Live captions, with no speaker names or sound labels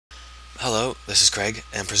Hello, this is Craig,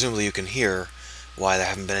 and presumably you can hear why there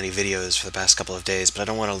haven't been any videos for the past couple of days, but I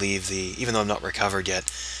don't want to leave even though I'm not recovered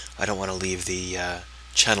yet, I don't want to leave the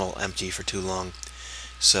channel empty for too long.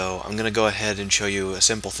 So I'm going to go ahead and show you a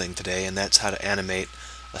simple thing today, and that's how to animate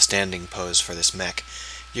a standing pose for this mech.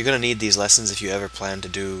 You're going to need these lessons if you ever plan to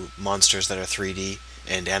do monsters that are 3D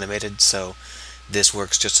and animated, so this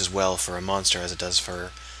works just as well for a monster as it does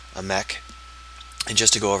for a mech. And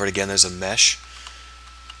just to go over it again, there's a mesh,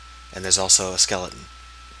 and there's also a skeleton.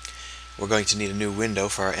 We're going to need a new window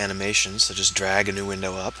for our animation, so just drag a new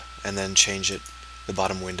window up and then change the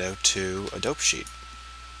bottom window to a dope sheet.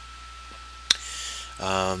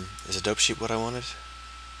 Is a dope sheet what I wanted?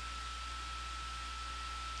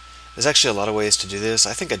 There's actually a lot of ways to do this.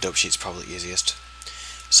 I think a dope sheet's probably easiest.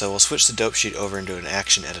 So we'll switch the dope sheet over into an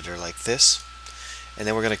action editor like this, and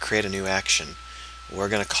then we're going to create a new action. We're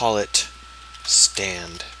going to call it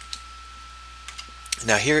stand.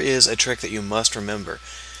 Now here is a trick that you must remember.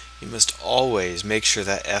 You must always make sure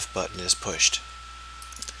that F button is pushed.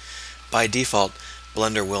 By default,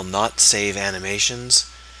 Blender will not save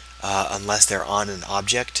animations unless they're on an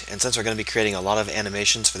object, and since we're going to be creating a lot of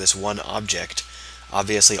animations for this one object,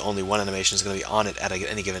 obviously only one animation is going to be on it at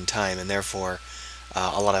any given time, and therefore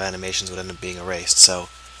a lot of animations would end up being erased. So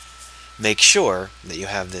make sure that you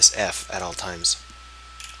have this F at all times.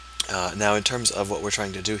 Now in terms of what we're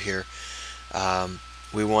trying to do here,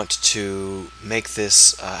 we want to make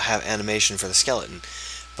this have animation for the skeleton,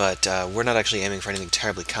 but we're not actually aiming for anything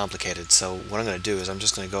terribly complicated. So what I'm going to do is I'm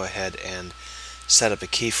just going to go ahead and set up a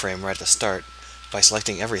keyframe right at the start by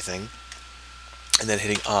selecting everything and then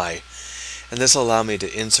hitting I. And this will allow me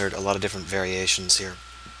to insert a lot of different variations here.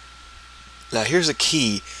 Now here's a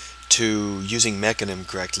key to using Mechanim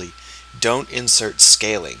correctly. Don't insert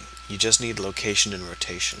scaling. You just need location and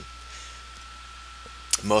rotation.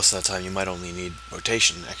 Most of the time you might only need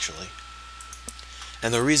rotation, actually.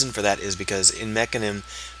 And the reason for that is because in Mechanim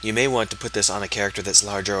you may want to put this on a character that's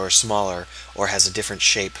larger or smaller or has a different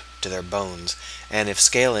shape to their bones, and if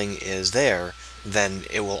scaling is there, then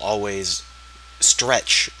it will always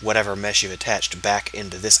stretch whatever mesh you've attached back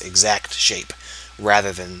into this exact shape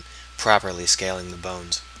rather than properly scaling the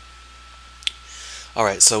bones.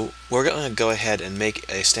 Alright, so we're going to go ahead and make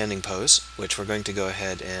a standing pose, which we're going to go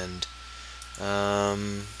ahead and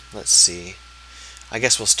let's see. I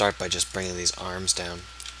guess we'll start by just bringing these arms down.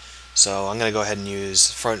 So I'm going to go ahead and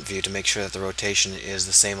use front view to make sure that the rotation is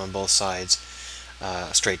the same on both sides,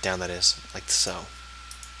 straight down that is, like so.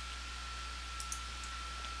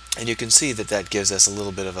 And you can see that that gives us a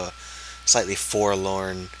little bit of a slightly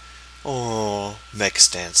forlorn mech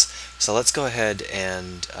stance. So let's go ahead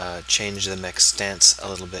and change the mech stance a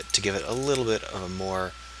little bit to give it a little bit of a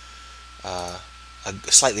more a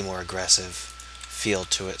slightly more aggressive feel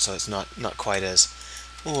to it, so it's not quite as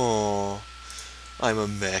I'm a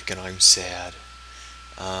mech and I'm sad.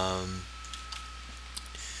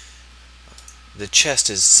 The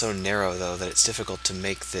chest is so narrow though that it's difficult to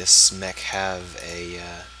make this mech have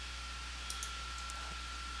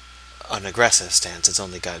an aggressive stance. It's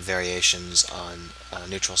only got variations on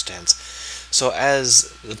neutral stance. So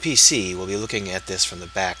as the PC, we'll be looking at this from the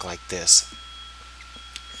back like this.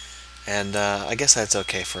 And I guess that's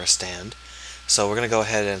okay for a stand. So we're going to go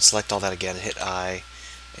ahead and select all that again, hit I,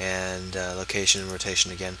 and location and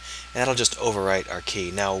rotation again, and that'll just overwrite our key.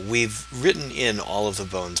 Now we've written in all of the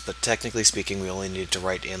bones, but technically speaking we only need to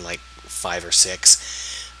write in like 5 or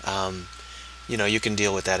 6. You know, you can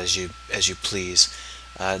deal with that as you please.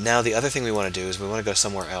 Now the other thing we want to do is we want to go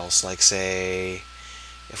somewhere else, like say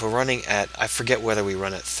if we're running at, I forget whether we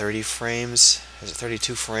run at 30 frames, is it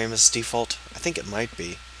 32 frames default? I think it might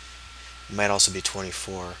be. It might also be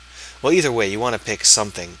 24. Well, either way, you want to pick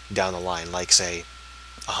something down the line, like say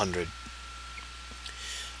 100,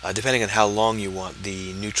 depending on how long you want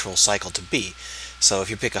the neutral cycle to be. So if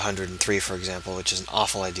you pick 103, for example, which is an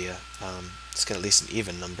awful idea, let's get at least an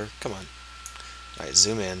even number. Come on. Alright,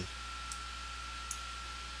 zoom in.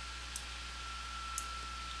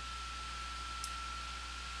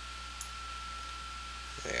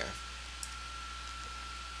 There.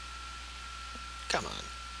 Come on.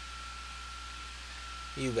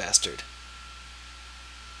 You bastard.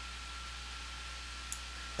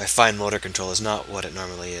 My fine motor control is not what it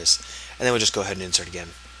normally is. And then we'll just go ahead and insert again.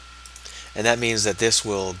 And that means that this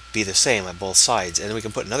will be the same on both sides. And then we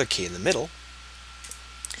can put another key in the middle,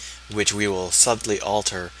 which we will subtly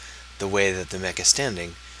alter the way that the mech is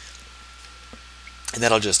standing. And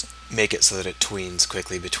that'll just make it so that it tweens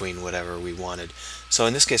quickly between whatever we wanted. So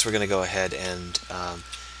in this case we're going to go ahead and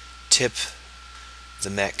tip the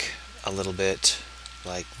mech a little bit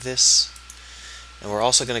like this, and we're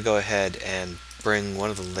also going to go ahead and bring one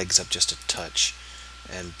of the legs up just a touch,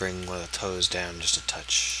 and bring one of the toes down just a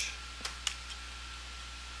touch.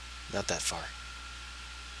 Not that far.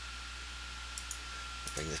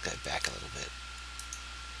 Bring this guy back a little bit.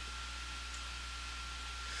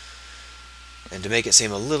 And to make it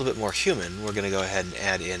seem a little bit more human, we're going to go ahead and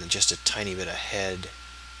add in just a tiny bit of head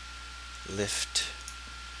lift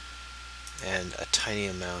and a tiny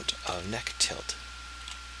amount of neck tilt.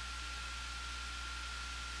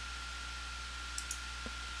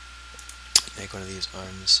 Make one of these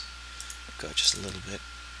arms go just a little bit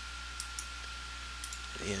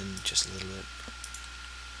in, just a little bit.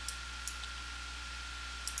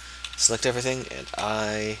 Select everything and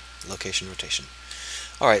eye, location, rotation.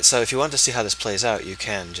 Alright, so if you want to see how this plays out, you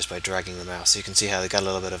can just by dragging the mouse. So you can see how they got a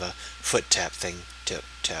little bit of a foot tap thing. Tip,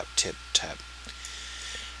 tap, tip, tap.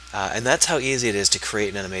 And that's how easy it is to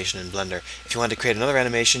create an animation in Blender. If you want to create another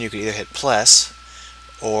animation, you could either hit plus,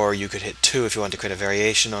 or you could hit 2 if you want to create a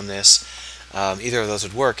variation on this. Either of those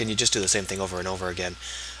would work, and you just do the same thing over and over again.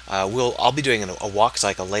 I'll be doing a walk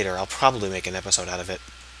cycle later. I'll probably make an episode out of it,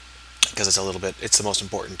 because it's the most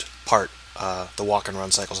important part. The walk and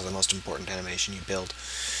run cycles are the most important animation you build.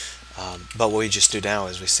 But what we just do now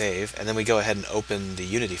is we save, and then we go ahead and open the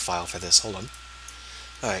Unity file for this. Hold on.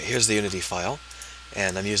 Alright, here's the Unity file,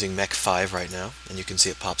 and I'm using Mech 5 right now, and you can see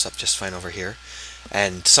it pops up just fine over here.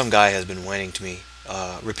 And some guy has been whining to me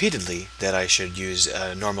repeatedly that I should use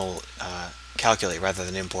normal calculate rather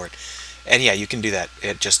than import. And yeah, you can do that.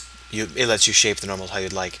 It lets you shape the normals how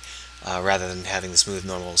you'd like, rather than having the smooth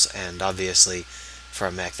normals, and obviously for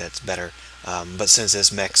a mech that's better. But since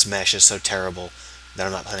this mech's mesh is so terrible that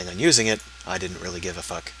I'm not planning on using it, I didn't really give a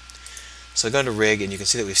fuck. So I go into rig, and you can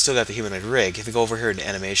see that we've still got the humanoid rig. If we go over here into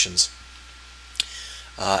animations,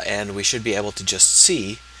 and we should be able to just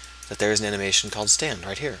see that there is an animation called stand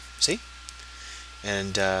right here. See?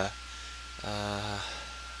 And can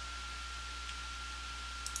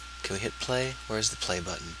we hit play? Where's the play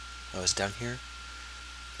button? Oh, it's down here?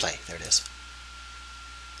 Play. There it is.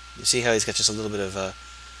 You see how he's got just a little bit of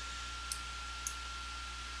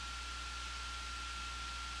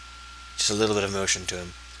motion to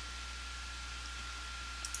him.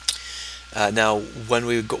 Now, when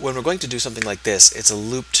we're going to do something like this, it's a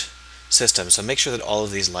looped system, so make sure that all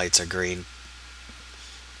of these lights are green.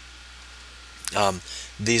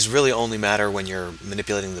 These really only matter when you're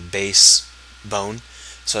manipulating the base bone.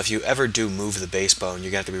 So if you ever do move the base bone,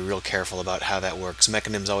 you're going to have to be real careful about how that works.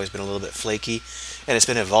 Mechanim's always been a little bit flaky, and it's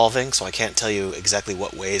been evolving, so I can't tell you exactly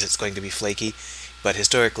what ways it's going to be flaky, but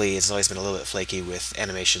historically it's always been a little bit flaky with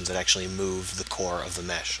animations that actually move the core of the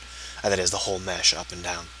mesh. That is, the whole mesh up and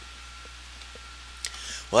down.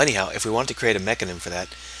 Well, anyhow, if we want to create a mechanism for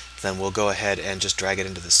that, then we'll go ahead and just drag it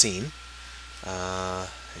into the scene. Here,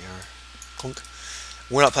 clunk.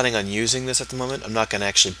 We're not planning on using this at the moment. I'm not going to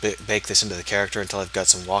actually bake this into the character until I've got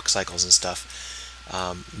some walk cycles and stuff.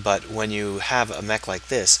 But when you have a mech like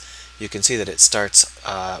this, you can see that it starts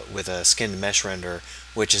with a skinned mesh render,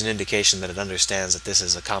 which is an indication that it understands that this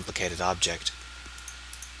is a complicated object.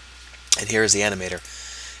 And here is the animator.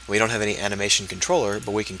 We don't have any animation controller,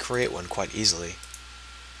 but we can create one quite easily.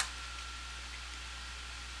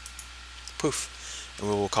 Poof. And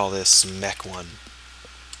we will call this Mech 1.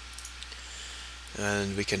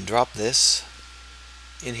 And we can drop this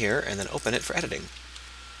in here and then open it for editing.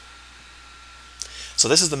 So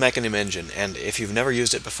this is the Mechanim engine, and if you've never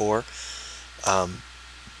used it before,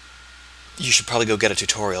 you should probably go get a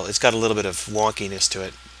tutorial. It's got a little bit of wonkiness to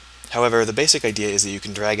it. However, the basic idea is that you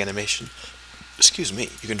can drag animations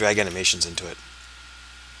into it.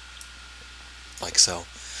 Like so.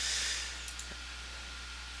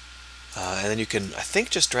 And then you can, I think,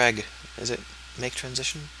 just drag, is it make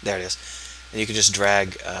transition? There it is. And you can just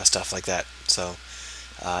drag stuff like that. So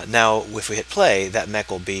now if we hit play, that mech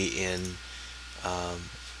will be in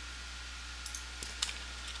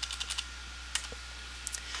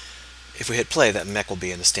if we hit play, that mech will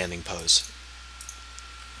be in the standing pose.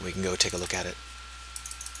 We can go take a look at it.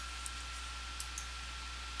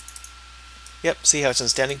 Yep, see how it's in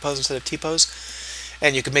standing pose instead of T-pose?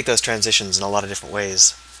 And you can make those transitions in a lot of different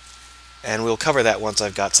ways. And we'll cover that once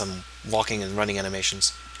I've got some walking and running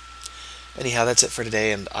animations. Anyhow, that's it for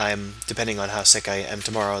today, and depending on how sick I am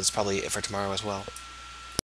tomorrow, it's probably it for tomorrow as well.